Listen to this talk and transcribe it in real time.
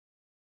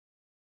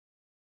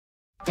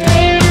While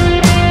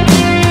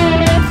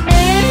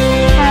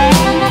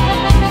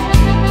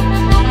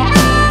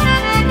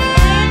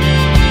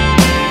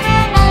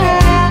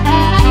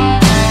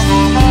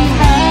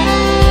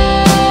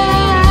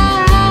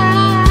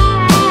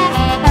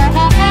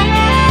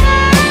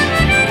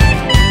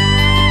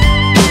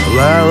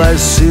I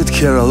sit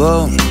here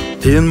alone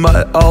in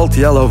my old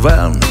yellow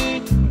van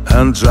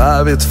and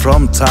drive it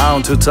from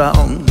town to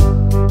town,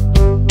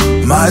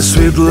 my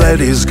sweet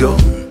lady is gone,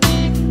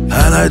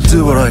 and I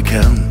do what I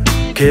can,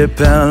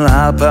 keeping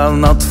up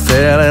and not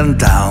feeling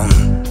down.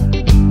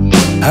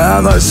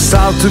 And I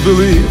start to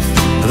believe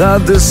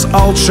that this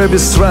old shabby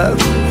thread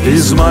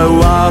is my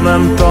one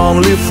and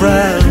only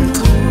friend.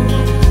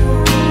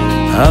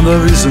 And the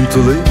reason to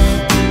live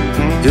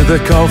is the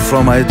call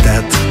from my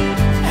dad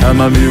and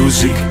my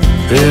music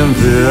in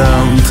the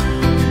end.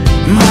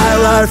 My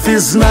life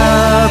is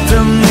not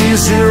an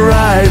easy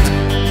ride,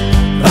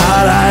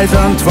 but I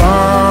don't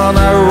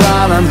wanna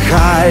run and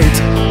hide,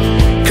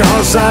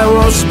 'cause I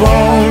was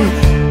born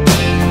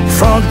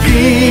for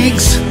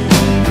gigs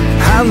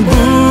and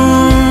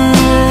booze.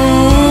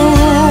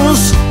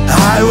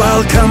 I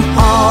welcome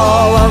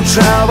all on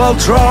travel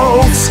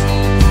roads,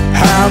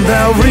 and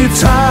every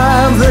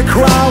time the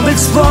crowd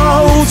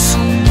explodes,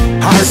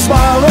 I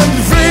smile and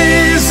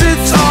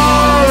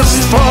visitors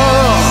for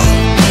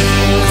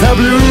the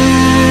blues.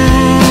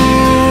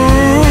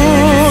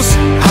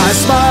 I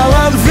smile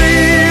at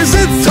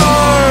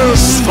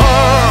visitors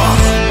for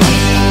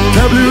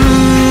the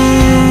blues.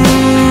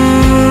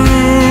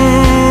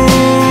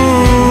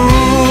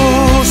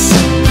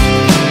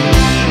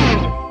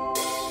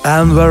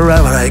 And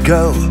wherever I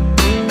go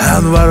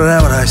and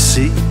wherever I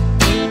see,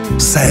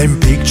 same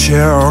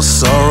picture or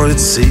so it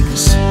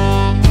seems.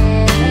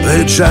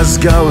 We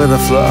just go with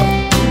the flow,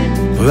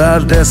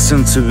 we're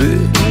destined to be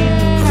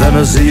the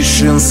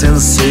musicians in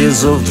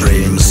seas of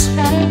dreams.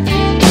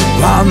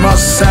 One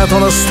more set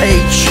on a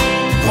stage,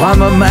 one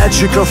more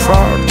magic of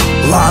art,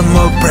 one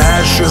more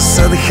precious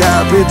and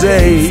happy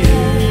day,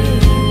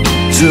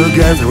 to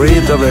get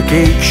rid of a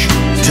cage,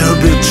 to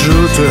be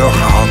true to your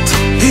heart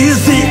is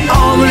the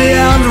only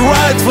and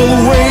rightful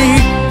way.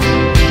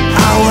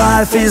 Our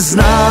life is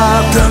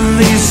not an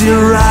easy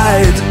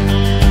ride,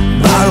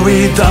 but we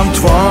don't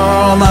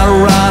wanna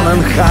run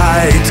and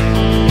hide,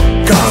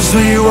 'cause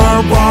we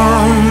were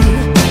born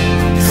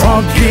for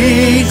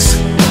gigs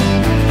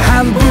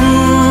and booze.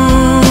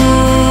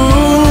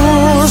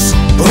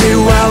 We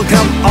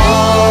welcome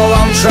all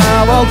on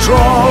travel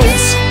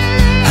roads,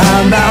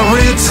 and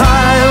every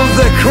time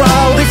the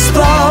crowd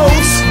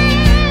explodes,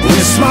 we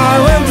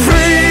smile and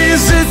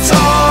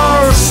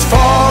visitors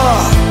for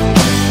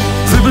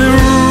the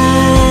blues.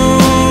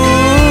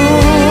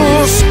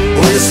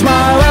 We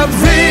smile at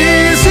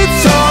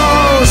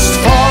visitors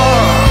for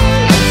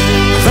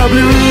the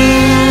blues.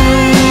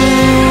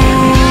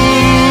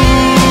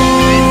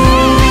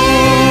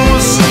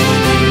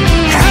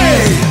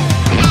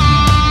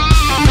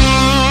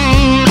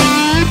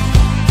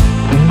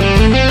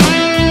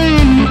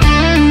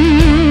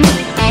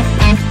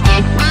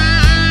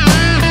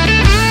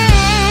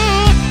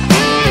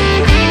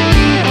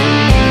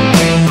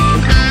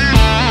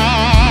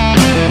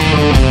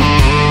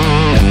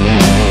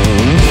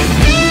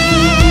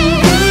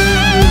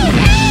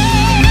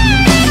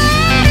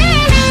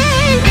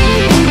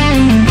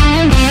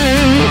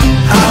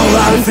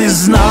 Life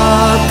is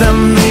not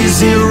an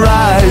easy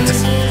ride,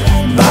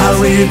 but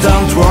we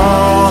don't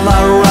wanna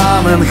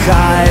run and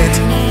hide,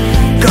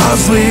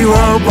 'cause we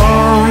were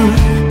born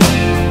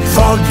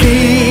for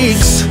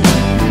gigs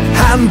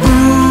and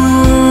booze.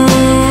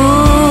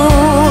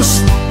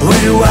 We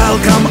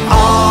welcome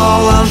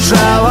all on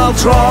travel